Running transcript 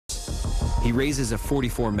He raises a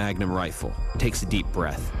 .44 Magnum rifle, takes a deep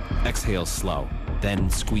breath, exhales slow, then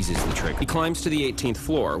squeezes the trigger. He climbs to the 18th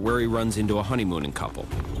floor, where he runs into a honeymooning couple,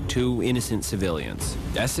 2 innocent civilians.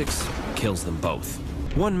 Essex kills them both.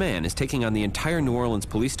 One man is taking on the entire New Orleans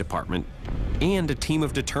Police Department and a team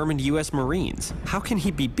of determined U.S. Marines. How can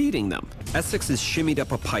he be beating them? Essex is shimmied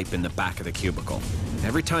up a pipe in the back of the cubicle.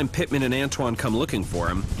 Every time Pittman and Antoine come looking for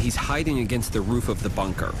him, he's hiding against the roof of the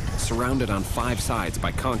bunker, surrounded on 5 sides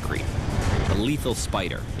by concrete. A lethal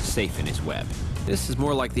spider, safe in his web. This is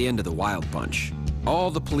more like the end of the Wild Bunch.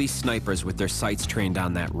 All the police snipers with their sights trained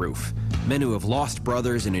on that roof. Men who have lost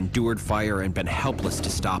brothers and endured fire and been helpless to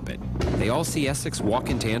stop it. They all see Essex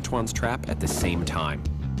walk into Antoine's trap at the same time.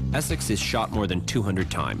 Essex is shot more than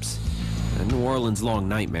 200 times. The New Orleans' long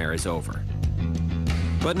nightmare is over.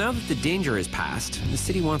 But now that the danger is past, the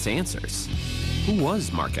city wants answers. Who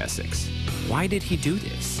was Mark Essex? Why did he do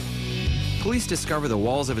this? Police discover the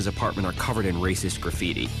walls of his apartment are covered in racist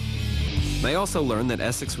graffiti. They also learn that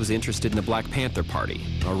Essex was interested in the Black Panther Party,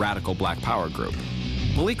 a radical black power group.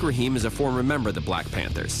 Malik Rahim is a former member of the Black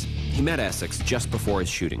Panthers. He met Essex just before his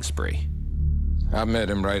shooting spree. I met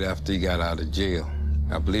him right after he got out of jail.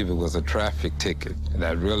 I believe it was a traffic ticket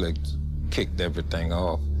that really kicked everything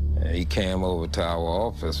off. And he came over to our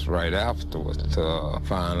office right afterwards to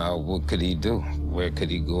find out what could he do. Where could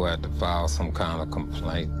he go at to file some kind of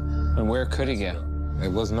complaint? And where could he go?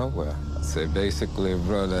 It was nowhere. I said, basically,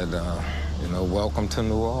 brother, welcome to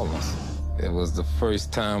New Orleans. It was the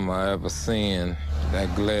first time I ever seen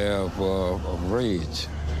that glare of rage.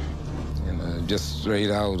 Just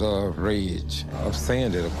straight out of rage. I've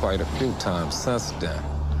seen it quite a few times since then.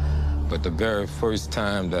 But the very first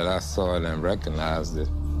time that I saw it and recognized it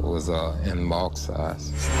was in Mark's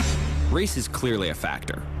eyes. Race is clearly a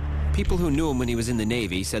factor. People who knew him when he was in the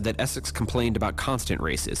Navy said that Essex complained about constant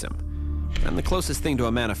racism. And the closest thing to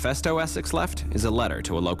a manifesto Essex left is a letter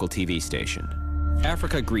to a local TV station.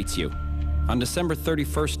 Africa greets you. On December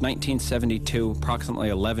 31st, 1972, approximately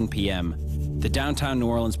 11 p.m., the downtown New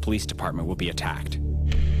Orleans Police Department will be attacked.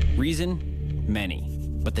 Reason? Many.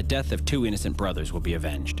 But the death of 2 innocent brothers will be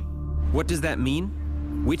avenged. What does that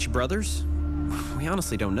mean? Which brothers? We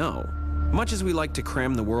honestly don't know. Much as we like to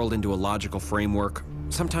cram the world into a logical framework,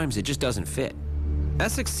 sometimes it just doesn't fit.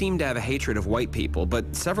 Essex seemed to have a hatred of white people,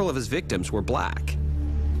 but several of his victims were black.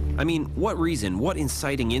 I mean, what reason, what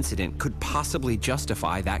inciting incident could possibly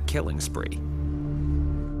justify that killing spree?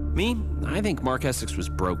 Me, I think Mark Essex was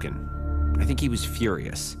broken. I think he was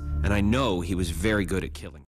furious, and I know he was very good at killing.